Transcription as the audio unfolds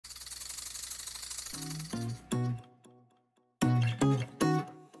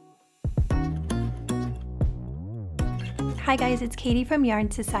Hi guys, it's Katie from Yarn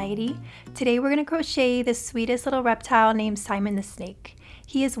Society. Today we're going to crochet the sweetest little reptile named Simon the Snake.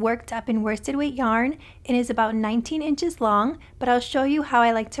 He is worked up in worsted weight yarn and is about 19 inches long, but I'll show you how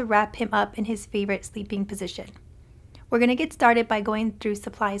I like to wrap him up in his favorite sleeping position. We're going to get started by going through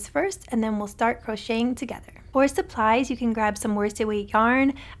supplies first, and then we'll start crocheting together. For supplies, you can grab some worsted weight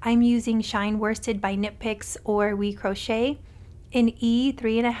yarn. I'm using Shine Worsted by Knit Picks or We Crochet, an E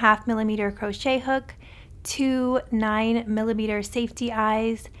 3.5mm crochet hook, 2 9mm safety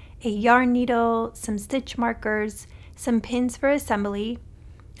eyes, a yarn needle, some stitch markers, some pins for assembly,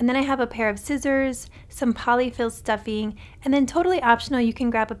 and then I have a pair of scissors, some polyfill stuffing, and then totally optional you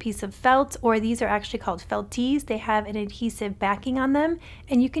can grab a piece of felt, or these are actually called felties. They have an adhesive backing on them,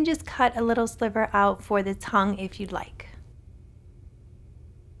 and you can just cut a little sliver out for the tongue if you'd like.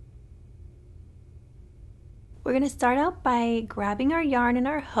 We're going to start out by grabbing our yarn and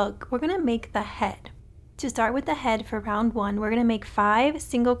our hook. We're going to make the head. To start with the head for round 1, we're going to make 5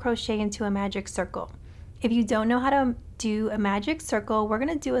 single crochet into a magic circle. If you don't know how to do a magic circle, we're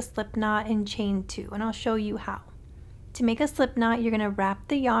going to do a slip knot and chain 2, and I'll show you how. To make a slip knot, you're going to wrap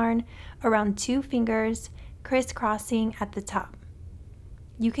the yarn around 2 fingers, crisscrossing at the top.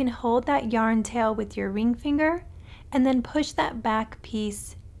 You can hold that yarn tail with your ring finger and then push that back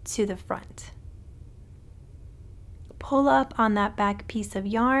piece to the front. Pull up on that back piece of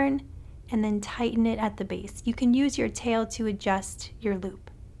yarn and then tighten it at the base. You can use your tail to adjust your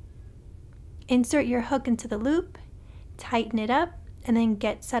loop. Insert your hook into the loop, tighten it up, and then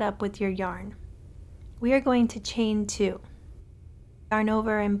get set up with your yarn. We are going to chain 2. Yarn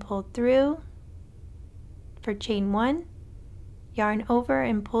over and pull through for chain 1, yarn over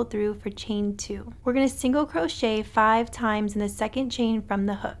and pull through for chain 2. We're going to single crochet 5 times in the second chain from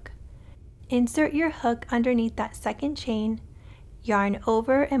the hook. Insert your hook underneath that second chain, yarn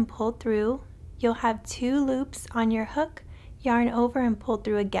over and pull through. You'll have 2 loops on your hook, yarn over and pull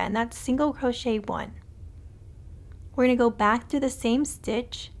through again. That's single crochet 1. We're going to go back through the same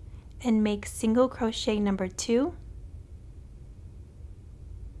stitch and make single crochet number 2,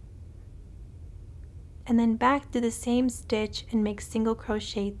 and then back through the same stitch and make single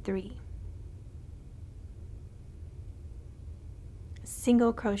crochet 3,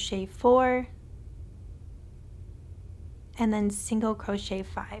 single crochet 4, and then single crochet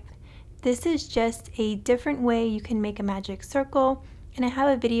 5. This is just a different way you can make a magic circle, and I have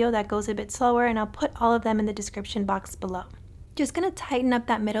a video that goes a bit slower, and I'll put all of them in the description box below. Just going to tighten up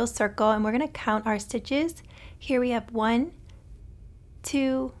that middle circle, and we're going to count our stitches. Here we have 1,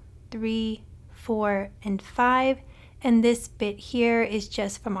 2, 3, 4, and 5, and this bit here is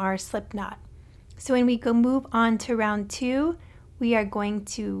just from our slip knot. So when we move on to round 2, we are going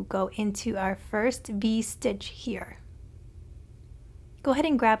to go into our first V stitch here. Go ahead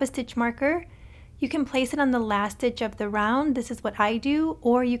and grab a stitch marker. You can place it on the last stitch of the round. This is what I do,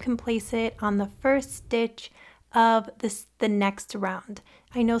 or you can place it on the first stitch of the next round.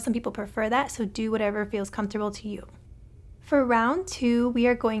 I know some people prefer that, so do whatever feels comfortable to you. For round 2, we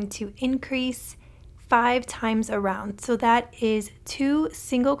are going to increase 5 times around. So that is 2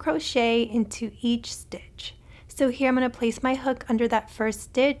 single crochet into each stitch. So here I'm going to place my hook under that first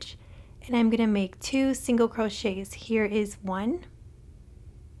stitch, and I'm going to make 2 single crochets. Here is 1.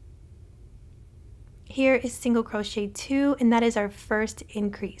 Here is single crochet 2, and that is our first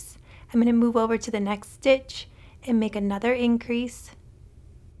increase. I'm going to move over to the next stitch and make another increase.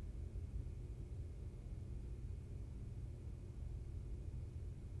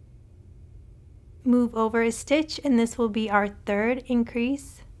 Move over a stitch, and this will be our third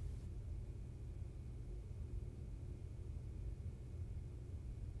increase.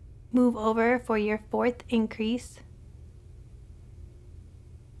 Move over for your fourth increase.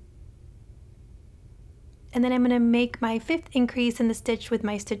 And then I'm going to make my 5th increase in the stitch with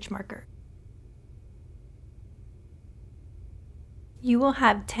my stitch marker. You will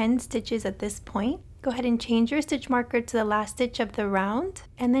have 10 stitches at this point. Go ahead and change your stitch marker to the last stitch of the round,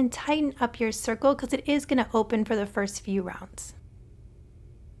 and then tighten up your circle because it is going to open for the first few rounds.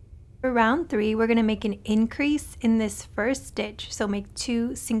 For round 3, we're going to make an increase in this first stitch, so make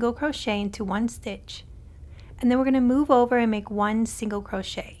 2 single crochet into 1 stitch, and then we're going to move over and make 1 single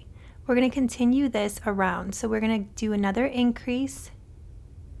crochet. We're going to continue this around, so we're going to do another increase,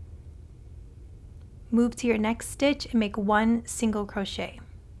 move to your next stitch and make 1 single crochet,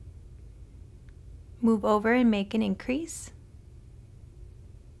 move over and make an increase,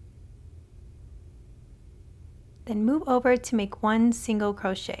 then move over to make 1 single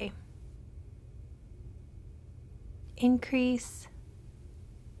crochet, increase,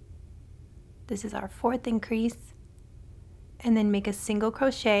 this is our 4th increase, and then make a single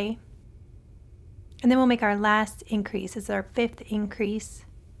crochet, And then we'll make our last increase. This is our 5th increase.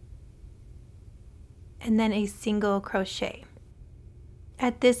 And then a single crochet.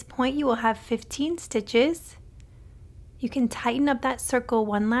 At this point, you will have 15 stitches. You can tighten up that circle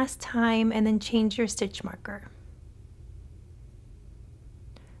one last time and then change your stitch marker.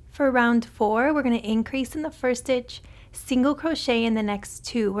 For round 4, we're going to increase in the first stitch, single crochet in the next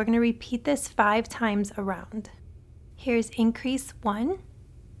 2. We're going to repeat this 5 times around. Here's increase 1. And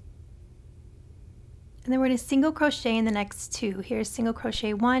then we're going to single crochet in the next 2. Here's single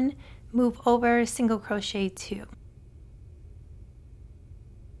crochet 1, move over, single crochet 2.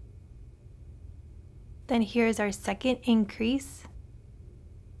 Then here's our second increase.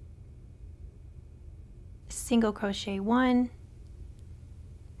 Single crochet 1,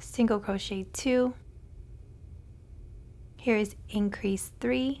 single crochet 2. Here's increase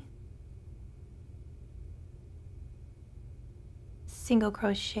 3. Single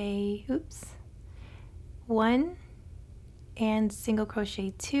crochet, 1 and single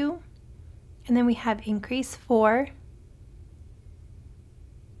crochet 2. And then we have increase 4.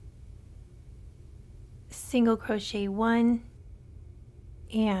 Single crochet 1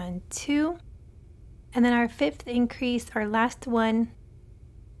 and 2, and then our 5th increase, our last one,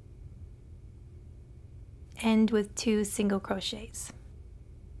 end with 2 single crochets.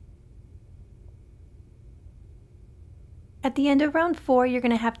 At the end of round 4, you're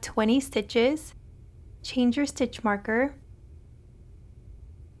going to have 20 stitches. Change your stitch marker.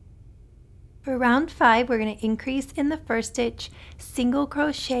 For round 5, we're going to increase in the first stitch, single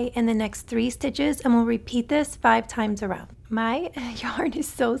crochet in the next 3 stitches, and we'll repeat this 5 times around. My yarn is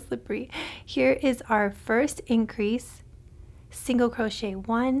so slippery. Here is our first increase, single crochet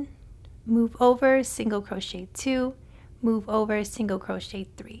 1, move over, single crochet 2, move over, single crochet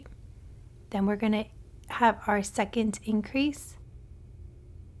 3. Then we're going to have our second increase,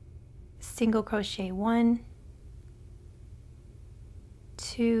 single crochet 1,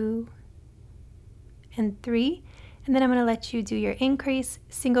 2, and 3, and then I'm going to let you do your increase,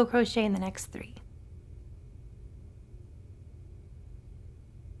 single crochet in the next 3.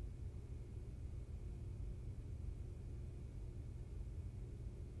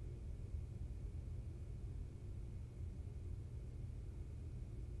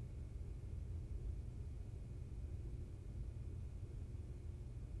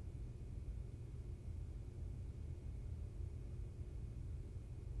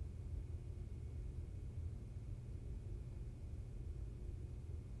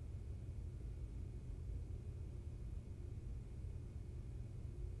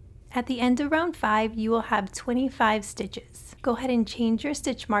 At the end of round 5, you will have 25 stitches. Go ahead and change your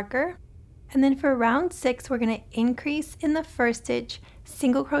stitch marker. And then for round 6, we're going to increase in the first stitch,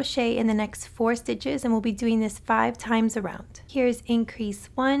 single crochet in the next 4 stitches, and we'll be doing this 5 times around. Here's increase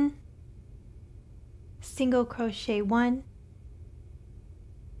 1, single crochet 1,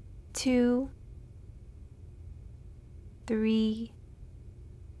 2, 3,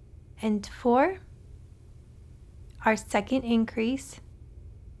 and 4. Our second increase,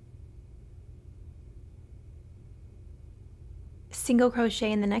 single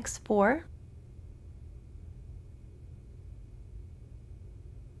crochet in the next 4.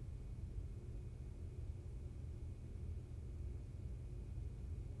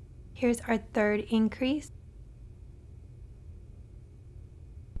 Here's our third increase,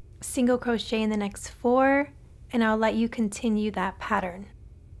 single crochet in the next 4, and I'll let you continue that pattern.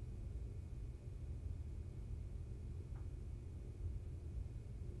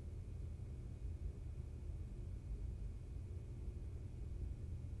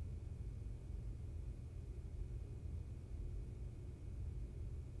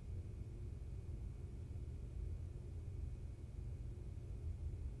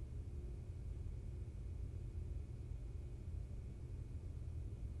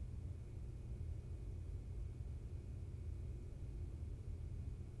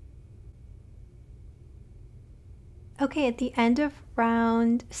 Okay, at the end of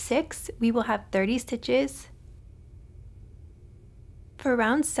round 6, we will have 30 stitches. For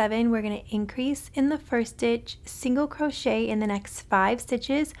round 7, we're going to increase in the first stitch, single crochet in the next 5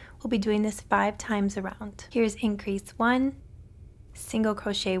 stitches. We'll be doing this 5 times around. Here's increase 1, single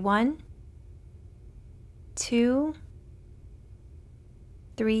crochet 1, 2,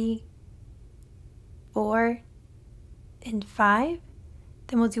 3, 4, and 5.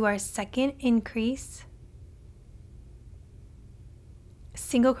 Then we'll do our second increase,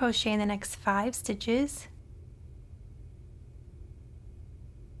 single crochet in the next 5 stitches.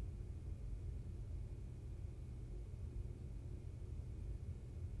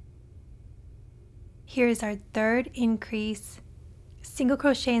 Here's our third increase, single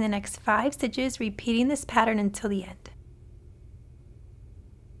crochet in the next 5 stitches, repeating this pattern until the end.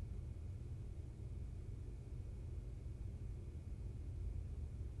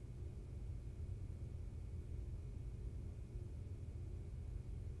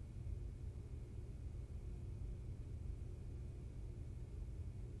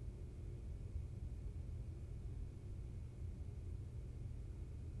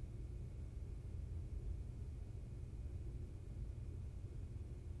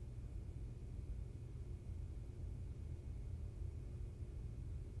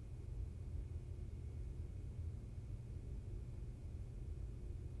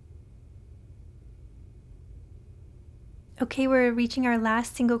 Okay, we're reaching our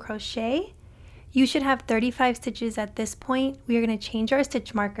last single crochet. You should have 35 stitches at this point. We are going to change our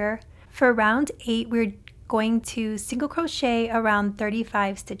stitch marker. For round 8, we're going to single crochet around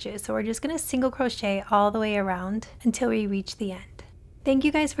 35 stitches. So we're just going to single crochet all the way around until we reach the end. Thank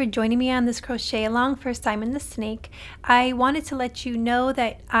you guys for joining me on this crochet along for Simon the Snake. I wanted to let you know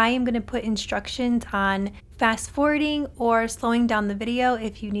that I am going to put instructions on fast forwarding or slowing down the video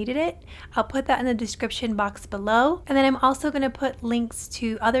if you needed it. I'll put that in the description box below. And then I'm also going to put links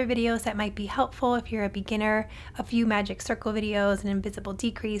to other videos that might be helpful if you're a beginner, a few magic circle videos, an invisible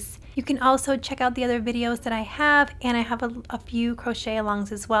decrease. You can also check out the other videos that I have, and I have a few crochet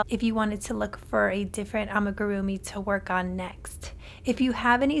alongs as well if you wanted to look for a different amigurumi to work on next. If you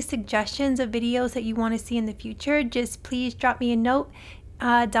have any suggestions of videos that you want to see in the future, just please drop me a note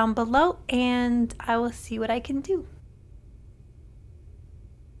down below and I will see what I can do.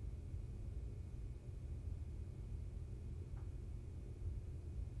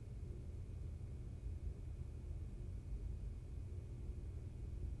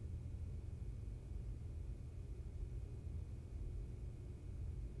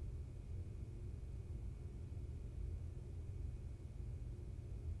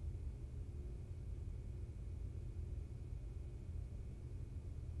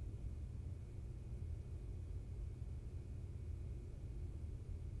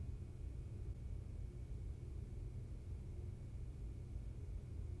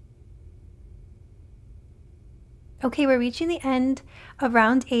 Okay, we're reaching the end of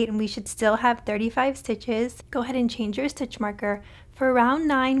round 8 and we should still have 35 stitches. Go ahead and change your stitch marker. For round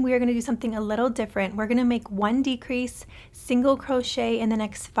 9, we are going to do something a little different. We're going to make 1 decrease, single crochet in the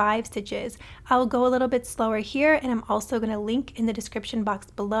next 5 stitches. I'll go a little bit slower here, and I'm also going to link in the description box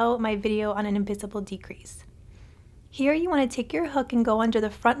below my video on an invisible decrease. Here you want to take your hook and go under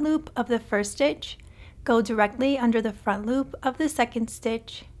the front loop of the first stitch, go directly under the front loop of the second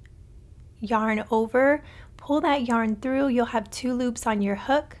stitch, yarn over, pull that yarn through. You'll have 2 loops on your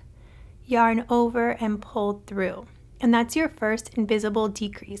hook, yarn over and pull through. And that's your first invisible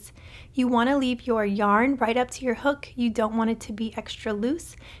decrease. You want to leave your yarn right up to your hook. You don't want it to be extra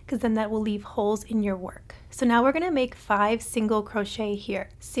loose because then that will leave holes in your work. So now we're going to make 5 single crochet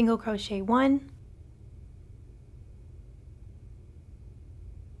here. Single crochet 1,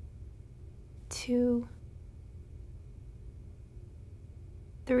 2,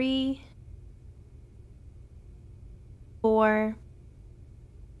 3, 4,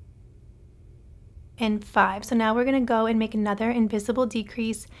 and 5. So now we're going to go and make another invisible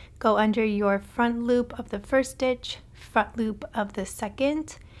decrease. Go under your front loop of the first stitch, front loop of the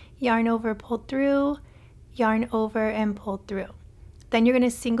second, yarn over, pull through, yarn over and pull through. Then you're going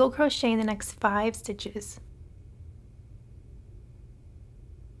to single crochet in the next 5 stitches.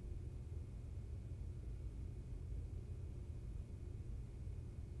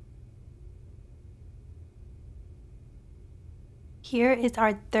 Here is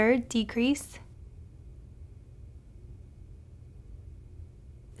our third decrease.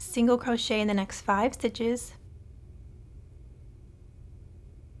 Single crochet in the next 5 stitches.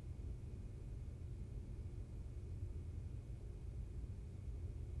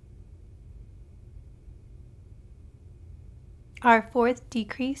 Our fourth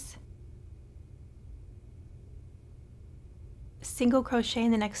decrease. Single crochet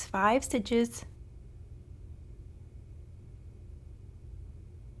in the next 5 stitches.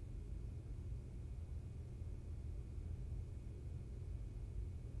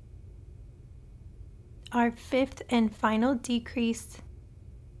 Our fifth and final decrease.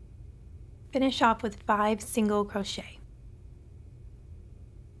 Finish off with 5 single crochet.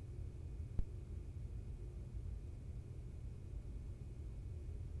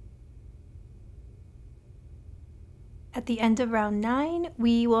 At the end of round 9,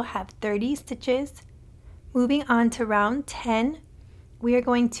 we will have 30 stitches. Moving on to round 10, we are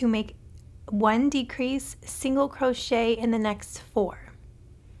going to make 1 decrease, single crochet in the next 4.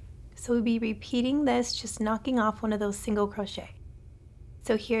 So we'll be repeating this, just knocking off one of those single crochet.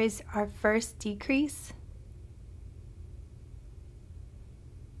 So here's our first decrease,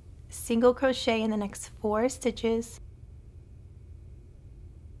 single crochet in the next 4 stitches,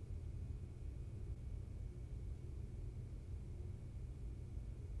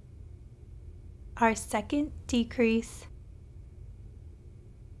 our second decrease,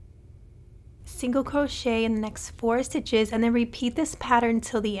 single crochet in the next 4 stitches, and then repeat this pattern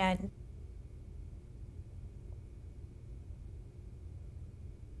till the end.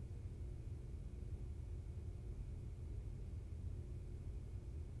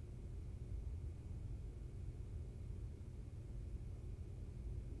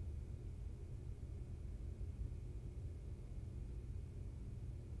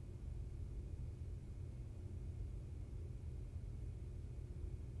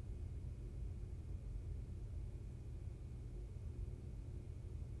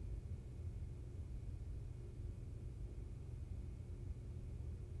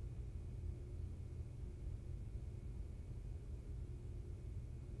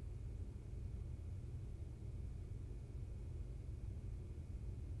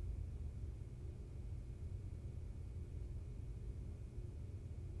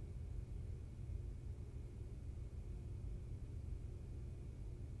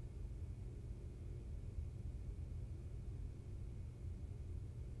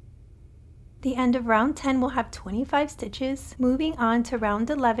 The end of round 10 will have 25 stitches. Moving on to round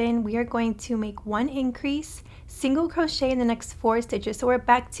 11, we are going to make 1 increase, single crochet in the next 4 stitches. So we're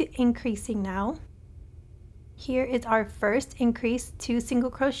back to increasing now. Here is our first increase, 2 single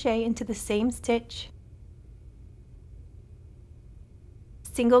crochet into the same stitch,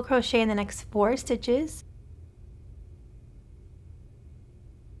 single crochet in the next 4 stitches,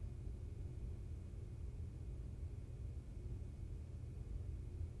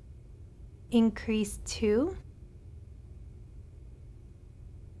 increase 2,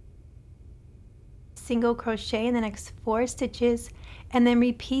 single crochet in the next 4 stitches, and then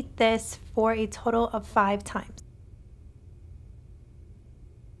repeat this for a total of 5 times.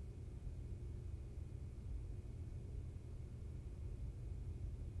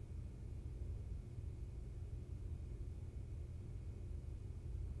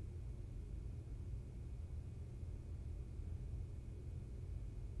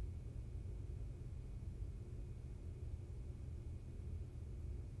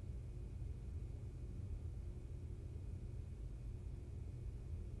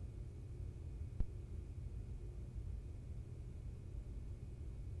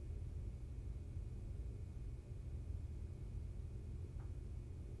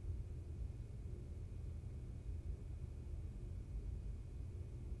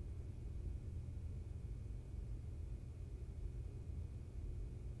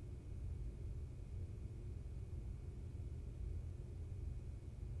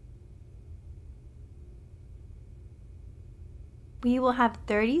 We will have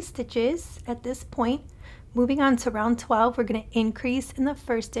 30 stitches at this point. Moving on to round 12, we're going to increase in the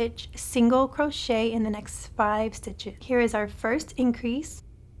first stitch, single crochet in the next 5 stitches. Here is our first increase,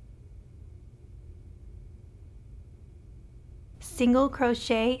 single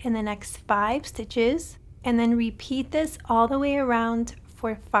crochet in the next 5 stitches, and then repeat this all the way around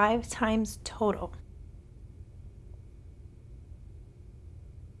for 5 times total.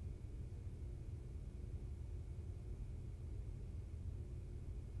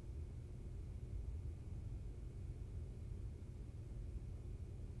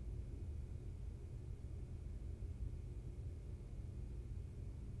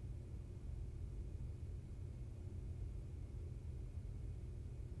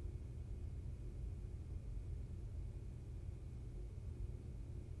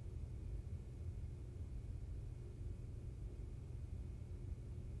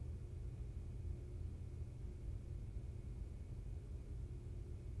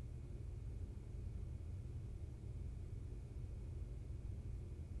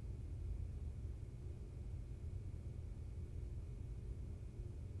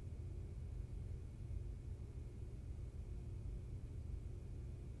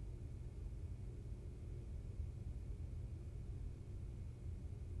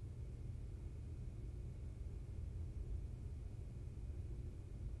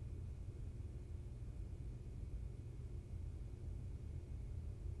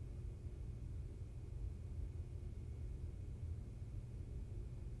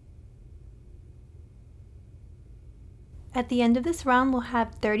 At the end of this round, we'll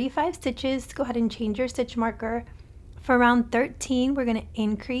have 35 stitches. Go ahead and change your stitch marker. For round 13, we're going to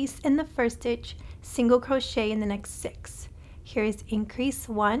increase in the first stitch, single crochet in the next 6. Here is increase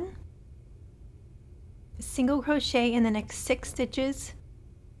 1, single crochet in the next 6 stitches,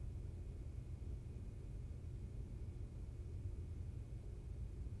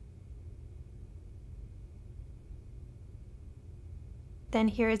 Then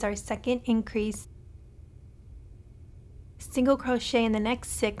here is our second increase, single crochet in the next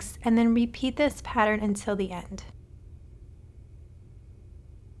 6, and then repeat this pattern until the end.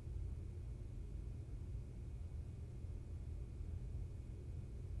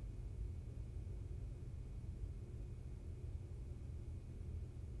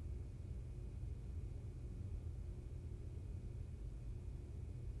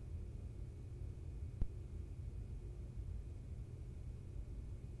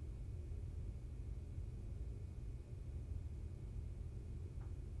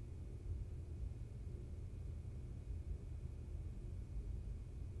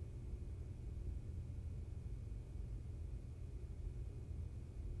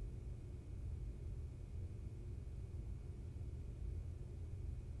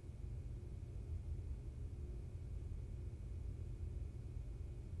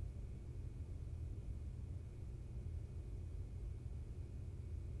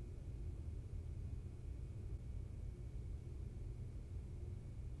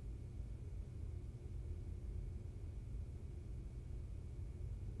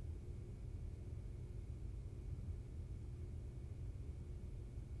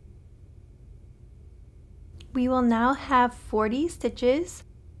 We will now have 40 stitches.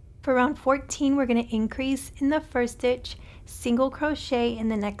 For round 14, we're going to increase in the first stitch, single crochet in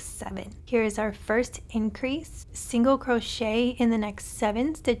the next 7. Here is our first increase, single crochet in the next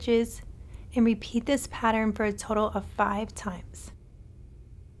 7 stitches, and repeat this pattern for a total of 5 times.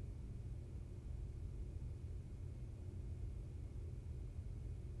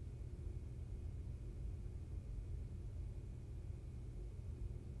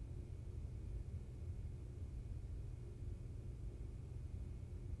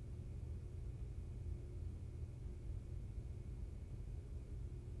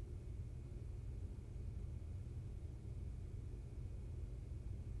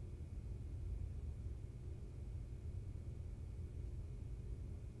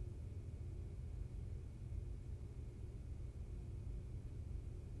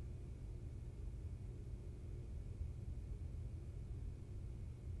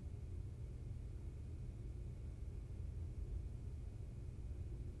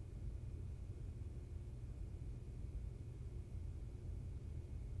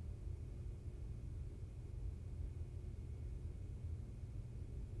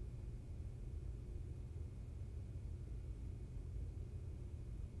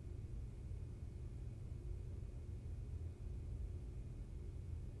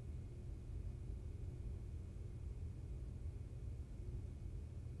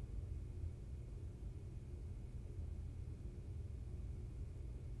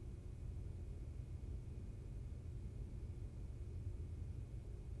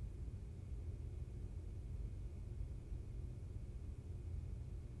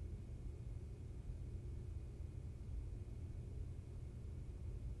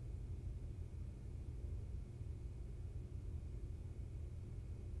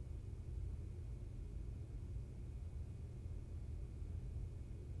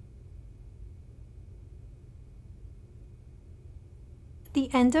 At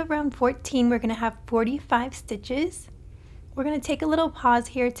the end of round 14, we're going to have 45 stitches. We're going to take a little pause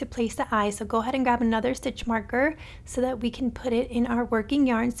here to place the eye, so go ahead and grab another stitch marker so that we can put it in our working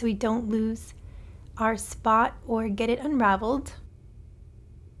yarn so we don't lose our spot or get it unraveled.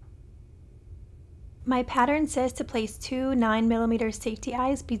 My pattern says to place 2 9mm safety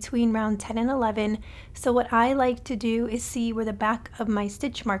eyes between round 10 and 11, so what I like to do is see where the back of my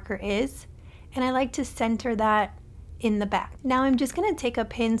stitch marker is, and I like to center that in the back. Now I'm just going to take a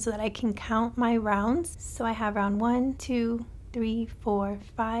pin so that I can count my rounds. So I have round 1, 2, 3, 4,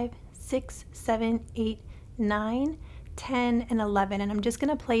 5, 6, 7, 8, 9, 10, and 11, and I'm just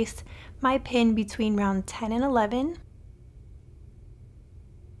going to place my pin between round 10 and 11.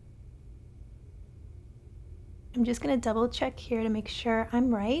 I'm just going to double check here to make sure I'm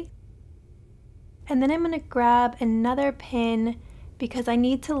right. And then I'm going to grab another pin because I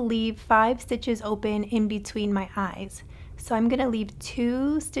need to leave 5 stitches open in between my eyes. So I'm going to leave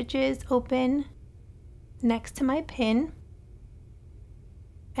 2 stitches open next to my pin,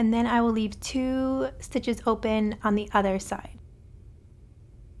 and then I will leave 2 stitches open on the other side.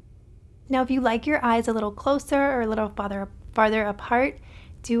 Now if you like your eyes a little closer or a little farther apart,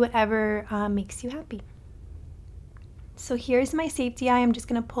 do whatever makes you happy. So here's my safety eye. I'm just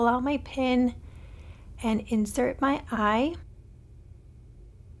going to pull out my pin and insert my eye.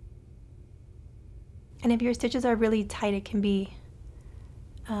 And if your stitches are really tight, it can be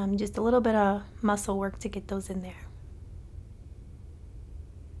just a little bit of muscle work to get those in there.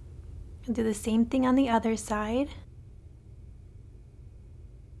 I'll do the same thing on the other side.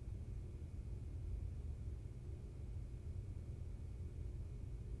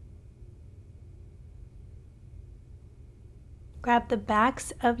 Grab the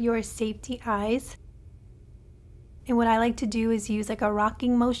backs of your safety eyes. And what I like to do is use like a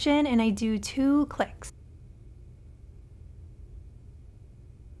rocking motion, and I do 2 clicks.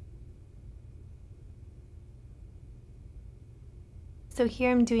 So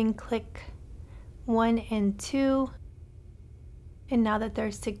here I'm doing click 1 and 2. And now that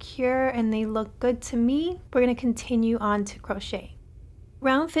they're secure and they look good to me, we're going to continue on to crochet.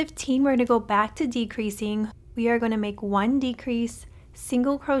 Round 15, we're going to go back to decreasing. We are going to make 1 decrease,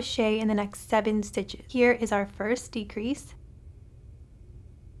 single crochet in the next 7 stitches. Here is our first decrease.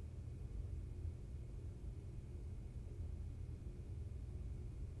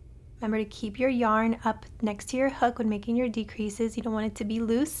 Remember to keep your yarn up next to your hook when making your decreases. You don't want it to be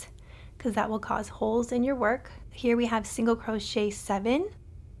loose because that will cause holes in your work. Here we have single crochet 7.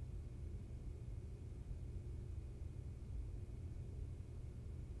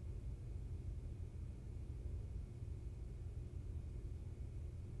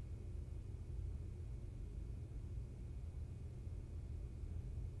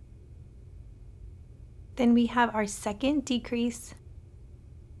 Then we have our second decrease,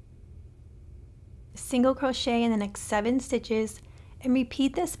 single crochet in the next 7 stitches, and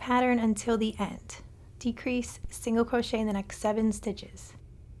repeat this pattern until the end. Decrease, single crochet in the next 7 stitches.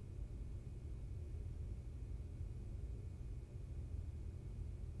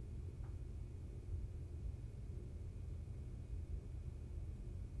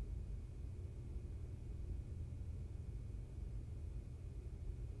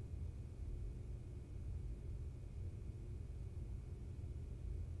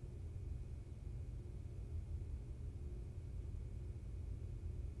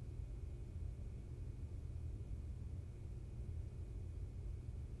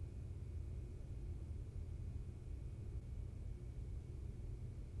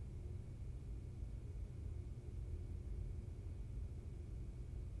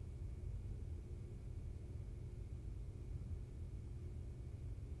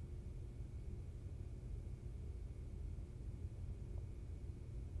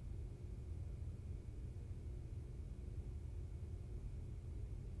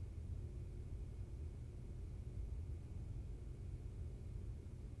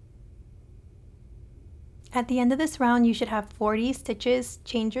 At the end of this round, you should have 40 stitches.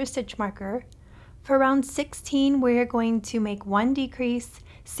 Change your stitch marker. For round 16, we're going to make 1 decrease,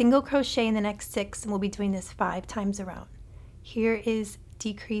 single crochet in the next 6, and we'll be doing this 5 times around. Here is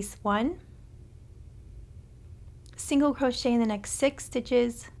decrease 1, single crochet in the next 6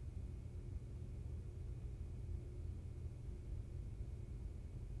 stitches,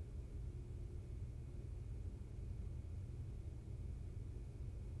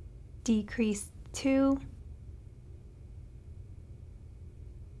 decrease 2,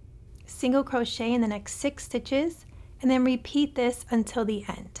 single crochet in the next 6 stitches, and then repeat this until the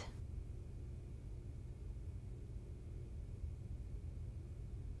end.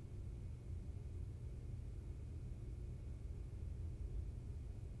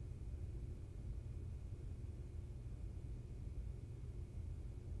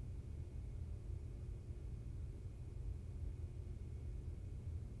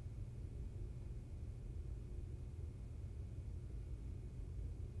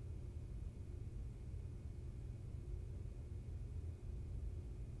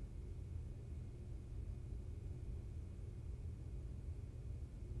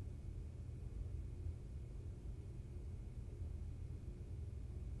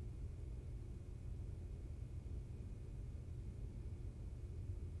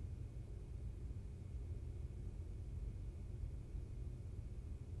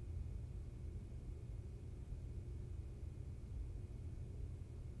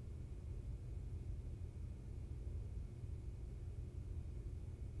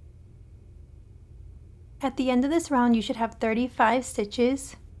 At the end of this round, you should have 35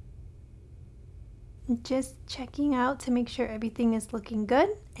 stitches. Just checking out to make sure everything is looking good,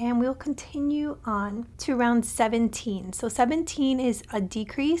 and we'll continue on to round 17. So 17 is a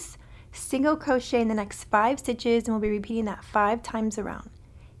decrease, single crochet in the next 5 stitches, and we'll be repeating that 5 times around.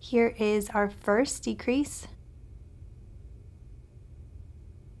 Here is our first decrease,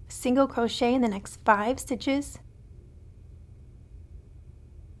 single crochet in the next 5 stitches,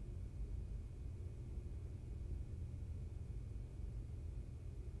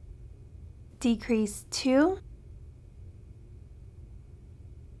 decrease 2,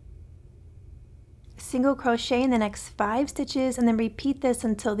 single crochet in the next 5 stitches, and then repeat this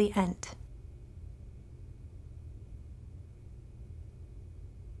until the end.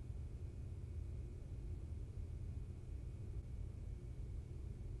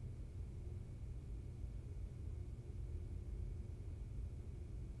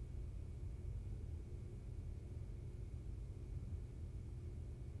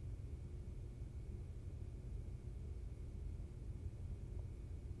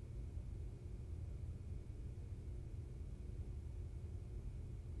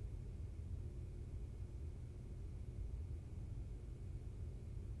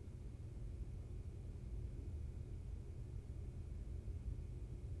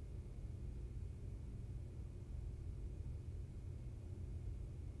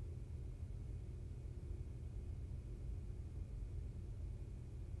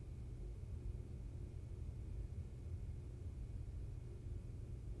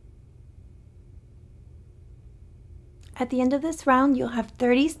 At the end of this round, you'll have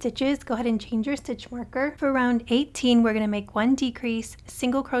 30 stitches. Go ahead and change your stitch marker. For round 18, we're going to make 1 decrease,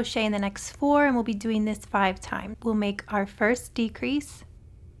 single crochet in the next 4, and we'll be doing this 5 times. We'll make our first decrease,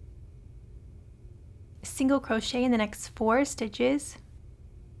 single crochet in the next 4 stitches,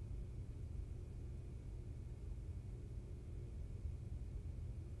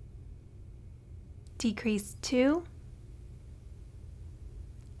 decrease 2,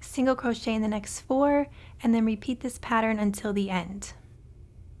 single crochet in the next 4, and then repeat this pattern until the end.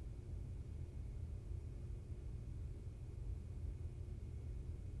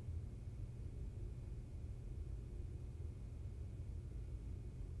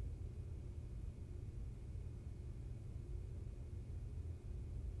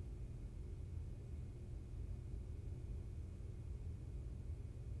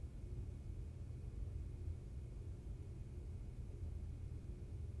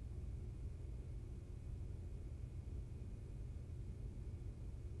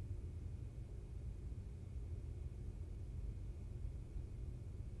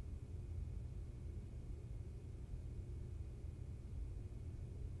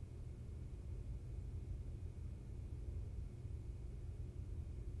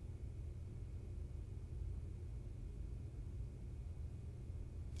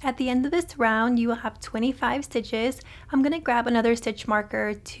 At the end of this round, you will have 25 stitches. I'm going to grab another stitch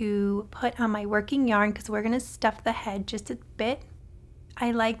marker to put on my working yarn because we're going to stuff the head just a bit. I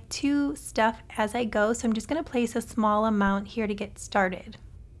like to stuff as I go, so I'm just going to place a small amount here to get started.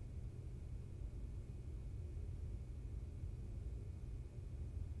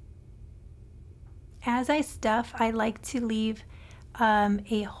 As I stuff, I like to leave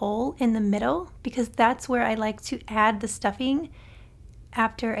a hole in the middle because that's where I like to add the stuffing.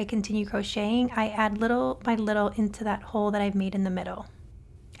 After I continue crocheting, I add little by little into that hole that I've made in the middle.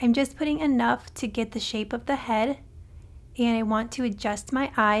 I'm just putting enough to get the shape of the head, and I want to adjust my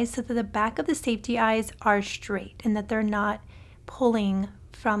eyes so that the back of the safety eyes are straight and that they're not pulling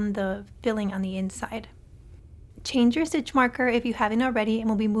from the filling on the inside. Change your stitch marker if you haven't already, and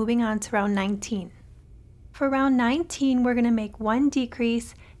we'll be moving on to round 19. For round 19, we're going to make 1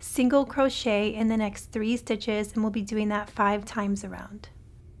 decrease, single crochet in the next 3 stitches, and we'll be doing that 5 times around.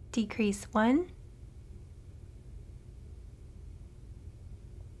 Decrease 1,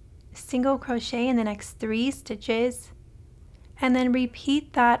 single crochet in the next 3 stitches, and then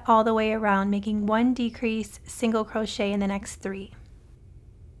repeat that all the way around, making 1 decrease, single crochet in the next 3.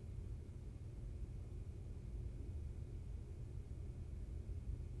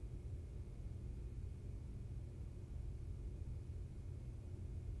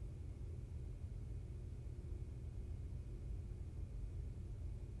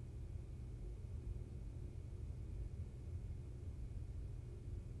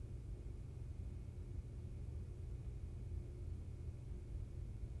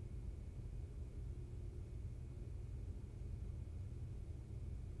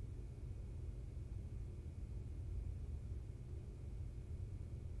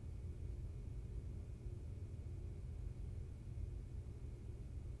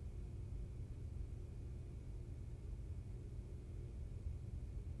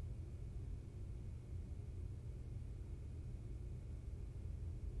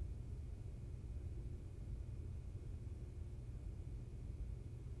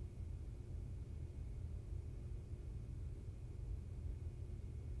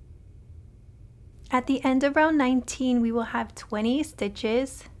 At the end of round 19, we will have 20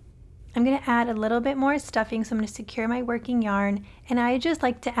 stitches. I'm going to add a little bit more stuffing, so I'm going to secure my working yarn, and I just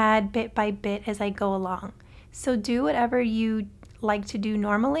like to add bit by bit as I go along. So do whatever you like to do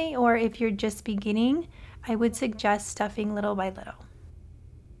normally, or if you're just beginning, I would suggest stuffing little by little.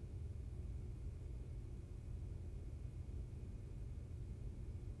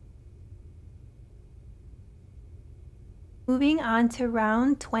 Moving on to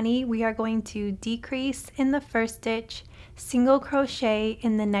round 20, we are going to decrease in the first stitch, single crochet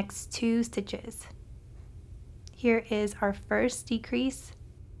in the next 2 stitches. Here is our first decrease,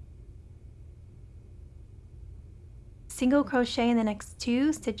 single crochet in the next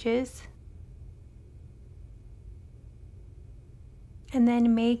 2 stitches, and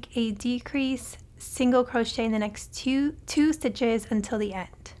then make a decrease, single crochet in the next two stitches until the end.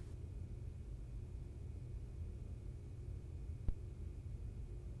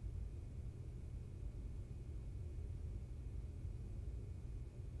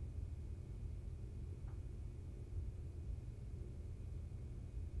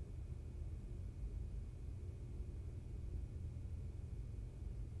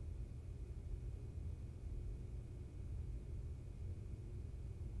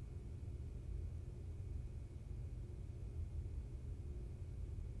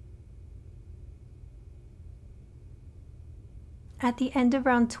 At the end of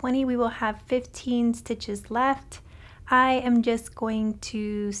round 20, we will have 15 stitches left. I am just going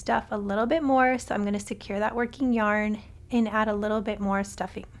to stuff a little bit more, so I'm going to secure that working yarn and add a little bit more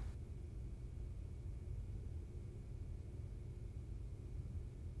stuffing.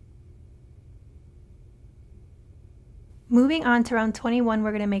 Moving on to round 21,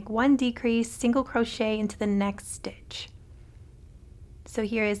 we're going to make one decrease, single crochet into the next stitch. So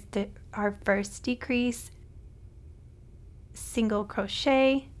here is our first decrease, single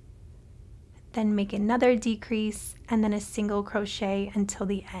crochet, then make another decrease, and then a single crochet until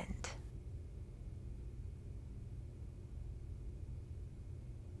the end.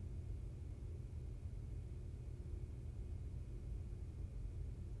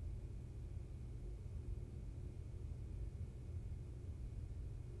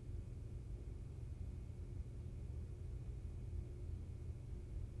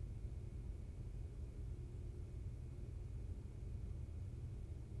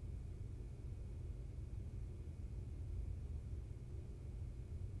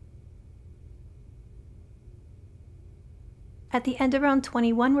 At the end of round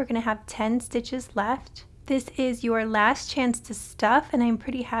 21, we're going to have 10 stitches left. This is your last chance to stuff, and I'm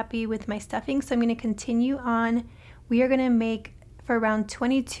pretty happy with my stuffing, so I'm going to continue on. We are going to make, for round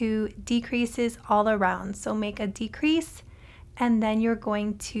 22, decreases all around. So make a decrease, and then you're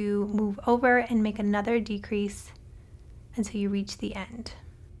going to move over and make another decrease until you reach the end.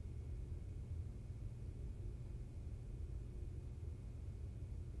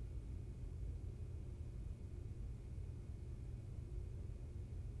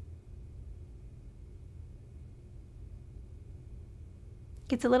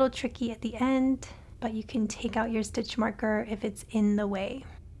 Gets a little tricky at the end, but you can take out your stitch marker if it's in the way.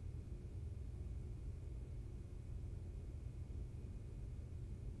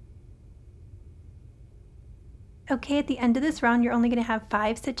 Okay, at the end of this round, you're only going to have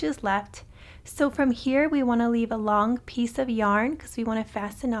 5 stitches left. So from here, we want to leave a long piece of yarn because we want to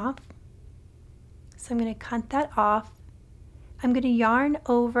fasten off. So I'm going to cut that off. I'm going to yarn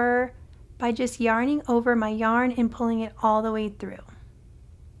over by just yarning over my yarn and pulling it all the way through.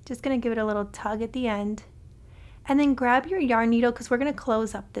 Just going to give it a little tug at the end, and then grab your yarn needle because we're going to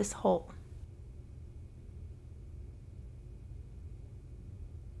close up this hole.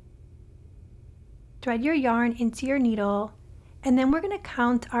 Thread your yarn into your needle, and then we're going to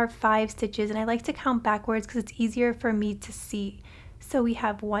count our 5 stitches, and I like to count backwards because it's easier for me to see. So we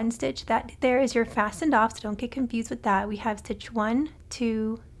have 1 stitch, that there is your fastened off, so don't get confused with that. We have stitch 1,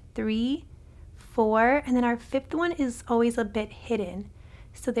 2, 3, 4, and then our 5th one is always a bit hidden.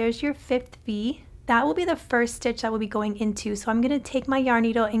 So there's your 5th V. That will be the first stitch that we'll be going into. So I'm going to take my yarn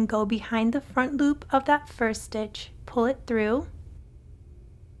needle and go behind the front loop of that first stitch, pull it through,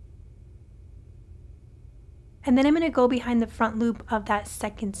 and then I'm going to go behind the front loop of that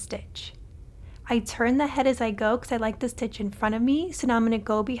second stitch. I turn the head as I go because I like the stitch in front of me. So now I'm going to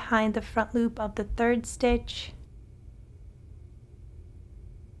go behind the front loop of the third stitch,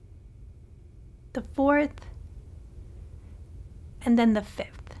 the 4th, and then the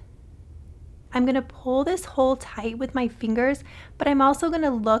 5th. I'm going to pull this hole tight with my fingers, but I'm also going to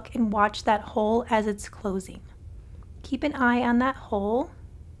look and watch that hole as it's closing. Keep an eye on that hole,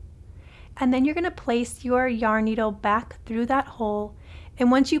 and then you're going to place your yarn needle back through that hole, and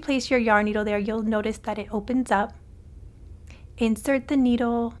once you place your yarn needle there, you'll notice that it opens up. Insert the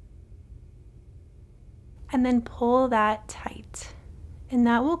needle, and then pull that tight, and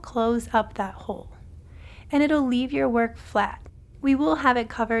that will close up that hole, and it'll leave your work flat. We will have it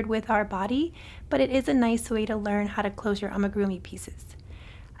covered with our body, but it is a nice way to learn how to close your amigurumi pieces.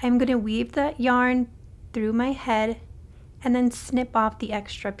 I'm going to weave the yarn through my head and then snip off the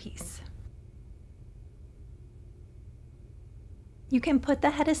extra piece. You can put the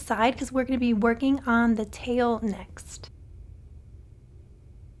head aside because we're going to be working on the tail next.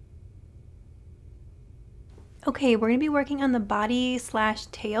 Okay, we're going to be working on the body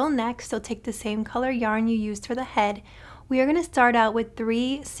 / tail next, so take the same color yarn you used for the head. We are going to start out with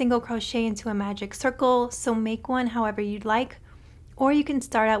 3 single crochet into a magic circle, so make one however you'd like, or you can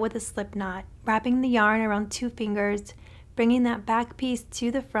start out with a slip knot, wrapping the yarn around 2 fingers, bringing that back piece to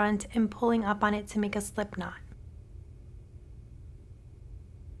the front and pulling up on it to make a slip knot.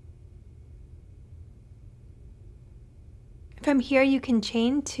 From here you can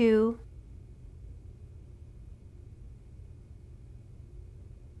chain 2,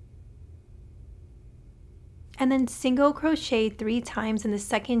 and then single crochet 3 times in the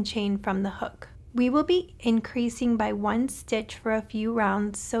second chain from the hook. We will be increasing by 1 stitch for a few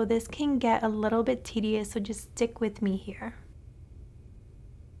rounds, so this can get a little bit tedious, so just stick with me here.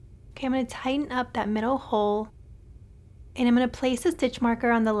 Okay, I'm going to tighten up that middle hole, And I'm going to place a stitch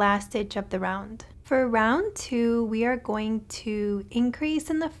marker on the last stitch of the round. For round 2, we are going to increase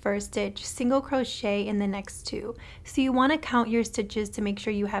in the first stitch, single crochet in the next 2. So you want to count your stitches to make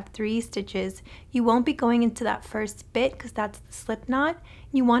sure you have 3 stitches. You won't be going into that first bit because that's the slip knot.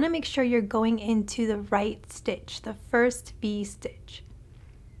 You want to make sure you're going into the right stitch, the first V stitch.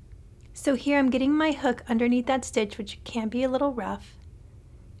 So here I'm getting my hook underneath that stitch, which can be a little rough.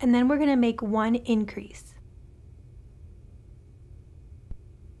 And then we're going to make 1 increase.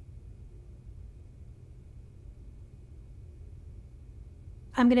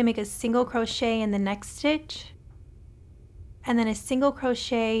 I'm going to make a single crochet in the next stitch and then a single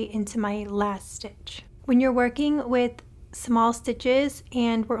crochet into my last stitch. When you're working with small stitches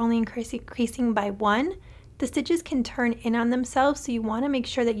and we're only increasing by 1, the stitches can turn in on themselves, so you want to make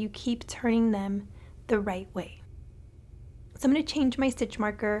sure that you keep turning them the right way. So I'm going to change my stitch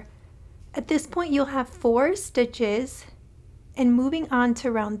marker. At this point you'll have 4 stitches, and moving on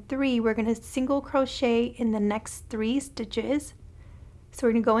to round 3 we're going to single crochet in the next 3 stitches. So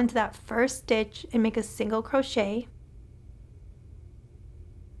we're going to go into that first stitch and make a single crochet,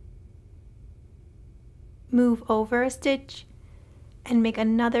 move over a stitch and make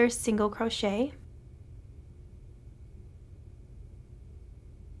another single crochet,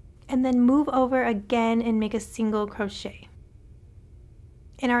 and then move over again and make a single crochet.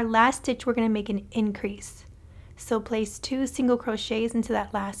 In our last stitch we're going to make an increase, so place 2 single crochets into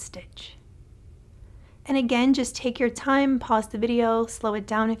that last stitch. And again, just take your time, pause the video, slow it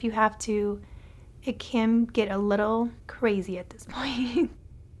down if you have to. It can get a little crazy at this point.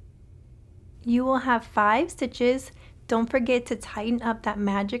 You will have 5 stitches. Don't forget to tighten up that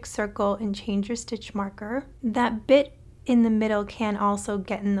magic circle and change your stitch marker. That bit in the middle can also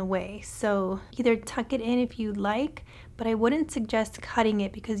get in the way, so either tuck it in if you'd like, but I wouldn't suggest cutting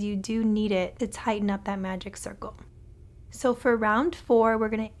it because you do need it to tighten up that magic circle. So for round 4, we're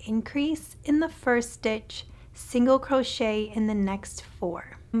going to increase in the first stitch, single crochet in the next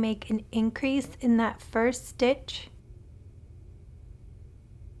 4. Make an increase in that first stitch,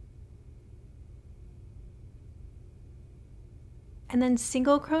 and then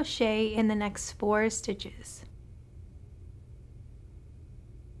single crochet in the next 4 stitches.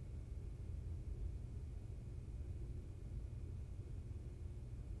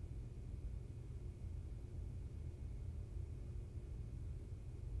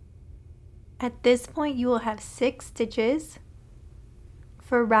 At this point you will have 6 stitches.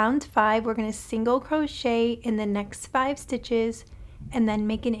 For round 5 we're going to single crochet in the next 5 stitches and then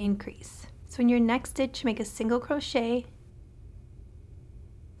make an increase. So in your next stitch make a single crochet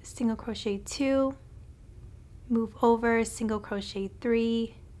 2, move over, single crochet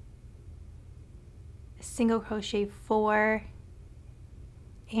 3, single crochet 4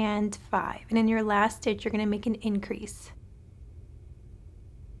 and 5, and in your last stitch you're going to make an increase.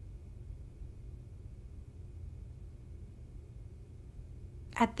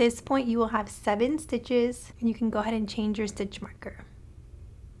 At this point you will have 7 stitches, and you can go ahead and change your stitch marker.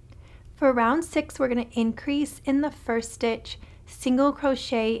 For round 6 we're going to increase in the first stitch, single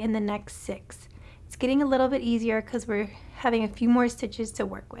crochet in the next 6. It's getting a little bit easier because we're having a few more stitches to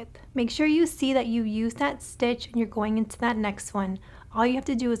work with. Make sure you see that you use that stitch and you're going into that next one. All you have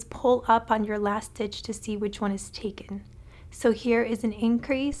to do is pull up on your last stitch to see which one is taken. So here is an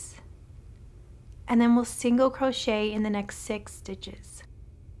increase, and then we'll single crochet in the next 6 stitches.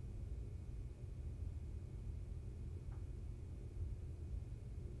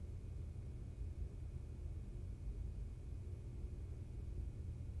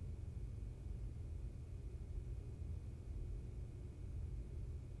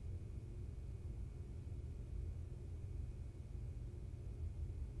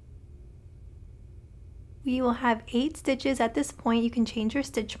 We will have 8 stitches at this point. You can change your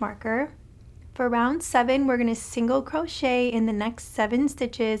stitch marker. For round 7 we're going to single crochet in the next 7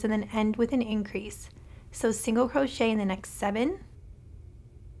 stitches and then end with an increase. So single crochet in the next 7,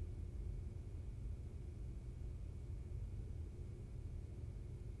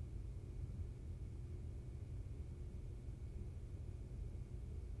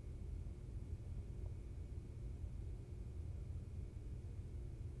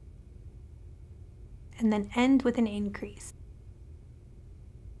 and then end with an increase.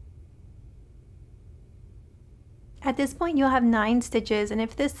 At this point you'll have 9 stitches, and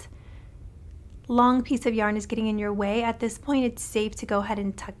if this long piece of yarn is getting in your way, at this point it's safe to go ahead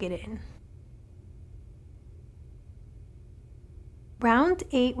and tuck it in. Round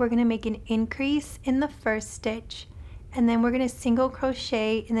 8 we're going to make an increase in the first stitch, and then we're going to single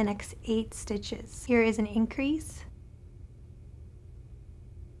crochet in the next 8 stitches. Here is an increase,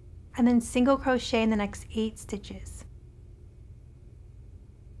 and then single crochet in the next 8 stitches.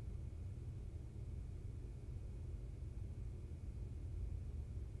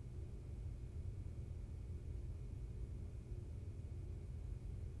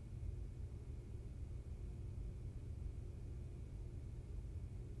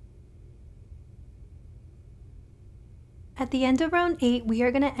 At the end of round 8, we are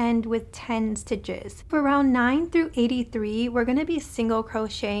going to end with 10 stitches. For round 9 through 83, we're going to be single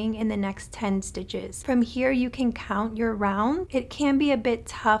crocheting in the next 10 stitches. From here, you can count your round. It can be a bit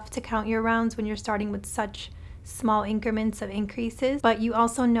tough to count your rounds when you're starting with such small increments of increases, but you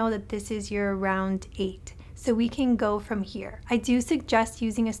also know that this is your round 8. So we can go from here. I do suggest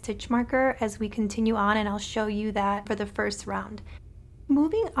using a stitch marker as we continue on, and I'll show you that for the first round.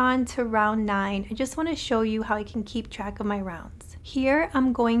 Moving on to round 9, I just want to show you how I can keep track of my rounds. Here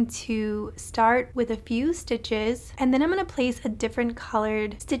I'm going to start with a few stitches, and then I'm going to place a different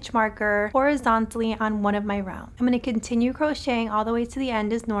colored stitch marker horizontally on one of my rounds. I'm going to continue crocheting all the way to the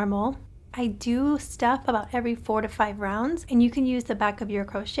end as normal. I do stuff about every 4 to 5 rounds, and you can use the back of your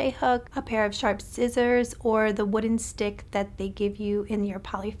crochet hook, a pair of sharp scissors, or the wooden stick that they give you in your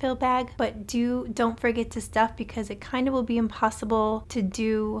polyfill bag. But don't forget to stuff, because it kind of will be impossible to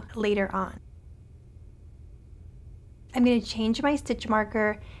do later on. I'm going to change my stitch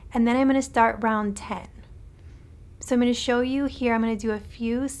marker, and then I'm going to start round 10. So I'm going to show you here. I'm going to do a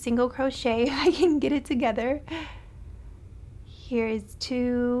few single crochet if I can get it together. Here is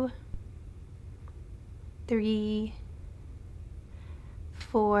 2, 3,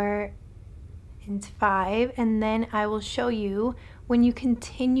 4, and 5, and then I will show you when you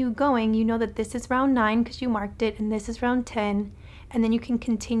continue going, you know that this is round 9 because you marked it, and this is round 10, and then you can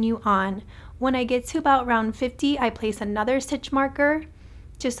continue on. When I get to about round 50, I place another stitch marker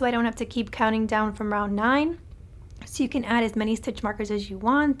just so I don't have to keep counting down from round 9. So you can add as many stitch markers as you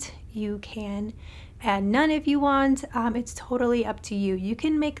want. You can add none if you want. It's totally up to you. You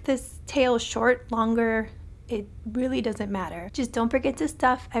can make this tail short, longer. It really doesn't matter. Just don't forget to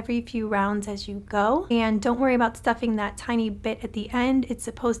stuff every few rounds as you go, and don't worry about stuffing that tiny bit at the end. It's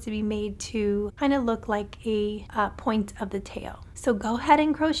supposed to be made to kind of look like a point of the tail. So go ahead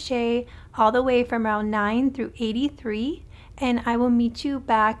and crochet all the way from round 9 through 83, and I will meet you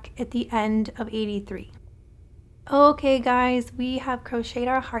back at the end of 83. Okay guys, we have crocheted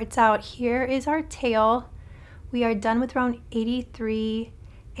our hearts out. Here is our tail. We are done with round 83,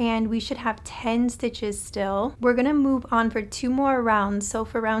 and we should have 10 stitches still. We're gonna move on for 2 more rounds. So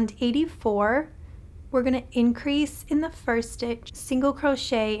for round 84, we're gonna increase in the first stitch, single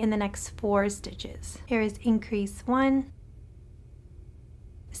crochet in the next 4 stitches. Here is increase 1,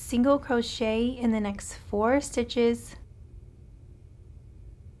 single crochet in the next 4 stitches,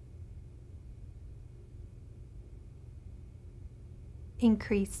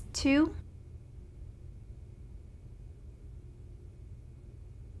 increase 2,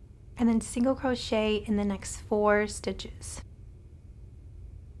 and then single crochet in the next 4 stitches.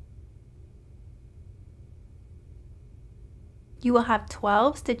 You will have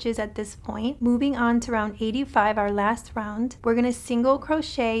 12 stitches at this point. Moving on to round 85, our last round, we're going to single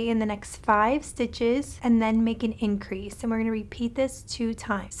crochet in the next 5 stitches and then make an increase, and we're going to repeat this 2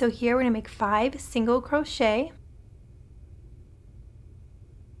 times. So here we're going to make 5 single crochet,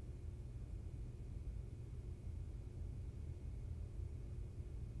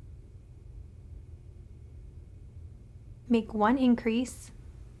 make 1 increase,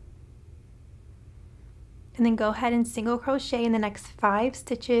 and then go ahead and single crochet in the next 5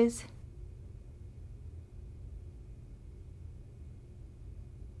 stitches,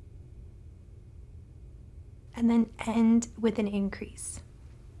 and then end with an increase.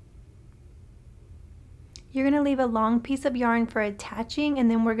 You're going to leave a long piece of yarn for attaching, and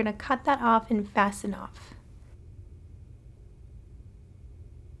then we're going to cut that off and fasten off.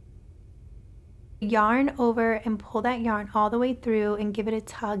 Yarn over and pull that yarn all the way through and give it a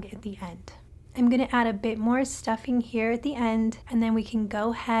tug at the end. I'm going to add a bit more stuffing here at the end, and then we can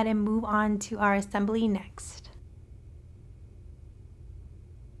go ahead and move on to our assembly next.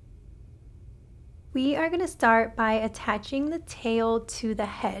 We are going to start by attaching the tail to the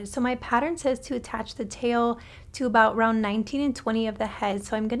head. So my pattern says to attach the tail to about round 19 and 20 of the head.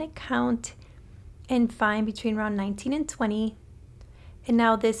 So I'm going to count and find between round 19 and 20. And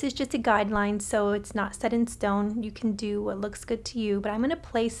now this is just a guideline, so it's not set in stone. You can do what looks good to you, but I'm going to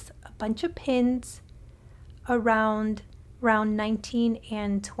place a bunch of pins around round 19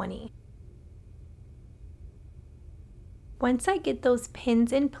 and 20. Once I get those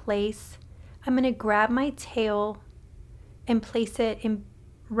pins in place, I'm going to grab my tail and place it in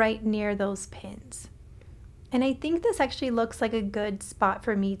right near those pins. And I think this actually looks like a good spot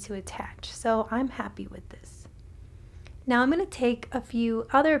for me to attach, so I'm happy with this. Now I'm going to take a few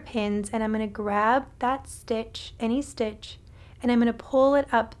other pins and I'm going to grab that stitch, any stitch, and I'm going to pull it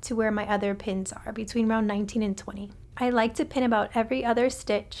up to where my other pins are, between round 19 and 20. I like to pin about every other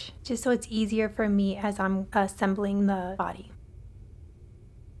stitch just so it's easier for me as I'm assembling the body.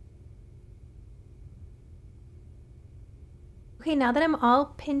 Okay, now that I'm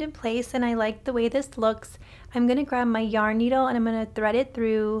all pinned in place and I like the way this looks, I'm going to grab my yarn needle and I'm going to thread it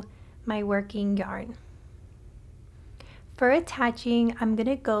through my working yarn. For attaching, I'm going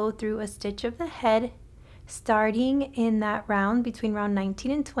to go through a stitch of the head, starting in that round between round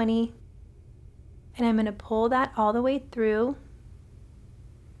 19 and 20, and I'm going to pull that all the way through,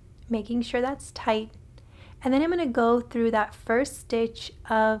 making sure that's tight, and then I'm going to go through that first stitch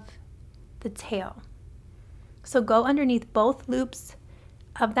of the tail. So go underneath both loops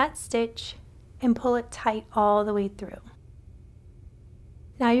of that stitch and pull it tight all the way through.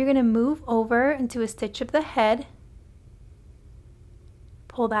 Now you're going to move over into a stitch of the head,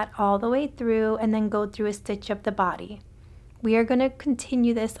 pull that all the way through, and then go through a stitch of the body. We are going to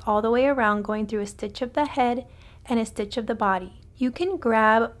continue this all the way around, going through a stitch of the head and a stitch of the body. You can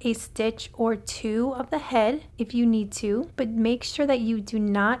grab a stitch or two of the head if you need to, but make sure that you do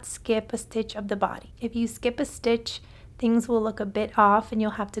not skip a stitch of the body. If you skip a stitch, things will look a bit off and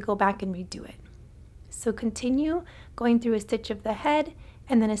you'll have to go back and redo it. So continue going through a stitch of the head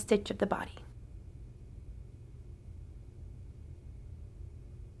and then a stitch of the body.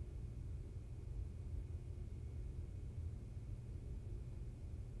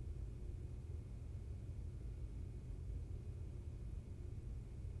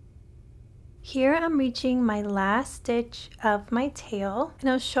 Here I'm reaching my last stitch of my tail, and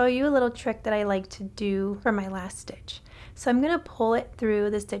I'll show you a little trick that I like to do for my last stitch. So I'm going to pull it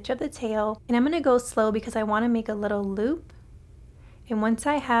through the stitch of the tail, and I'm going to go slow because I want to make a little loop. And once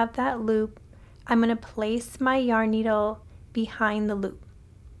I have that loop, I'm going to place my yarn needle behind the loop.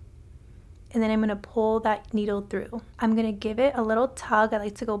 And then I'm going to pull that needle through. I'm going to give it a little tug. I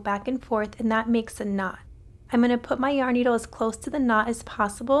like to go back and forth, and that makes a knot. I'm going to put my yarn needle as close to the knot as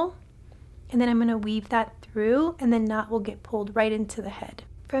possible. And then I'm going to weave that through, and the knot will get pulled right into the head.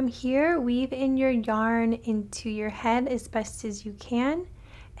 From here, weave in your yarn into your head as best as you can,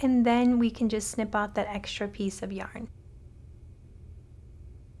 and then we can just snip out that extra piece of yarn.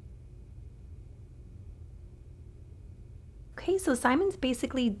 Okay, so Simon's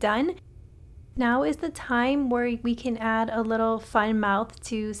basically done. Now is the time where we can add a little fun mouth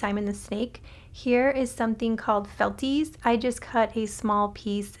to Simon the Snake. Here is something called felties. I just cut a small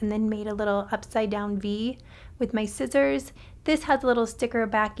piece and then made a little upside down V with my scissors. This has a little sticker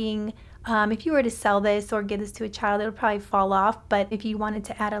backing. If you were to sell this or give this to a child, it'll probably fall off, but if you wanted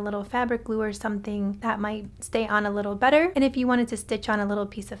to add a little fabric glue or something, that might stay on a little better. And if you wanted to stitch on a little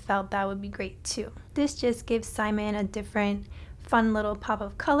piece of felt, that would be great too. This just gives Simon a different fun little pop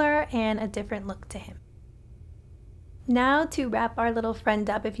of color and a different look to him. Now to wrap our little friend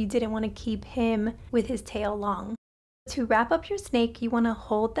up if you didn't want to keep him with his tail long. To wrap up your snake, you want to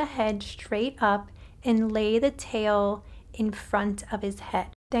hold the head straight up and lay the tail in front of his head.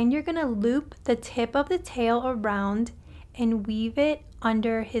 Then you're going to loop the tip of the tail around and weave it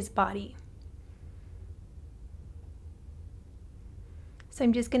under his body. So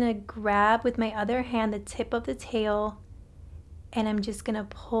I'm just going to grab with my other hand the tip of the tail, and I'm just going to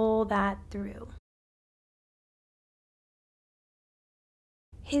pull that through.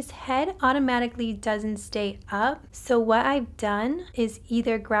 His head automatically doesn't stay up, so what I've done is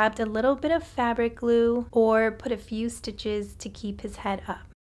either grabbed a little bit of fabric glue or put a few stitches to keep his head up.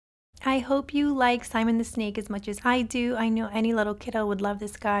 I hope you like Simon the Snake as much as I do. I know any little kiddo would love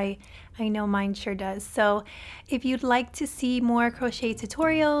this guy. I know mine sure does. So if you'd like to see more crochet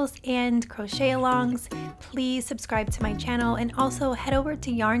tutorials and crochet alongs, please subscribe to my channel and also head over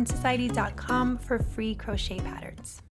to yarnsociety.com for free crochet patterns.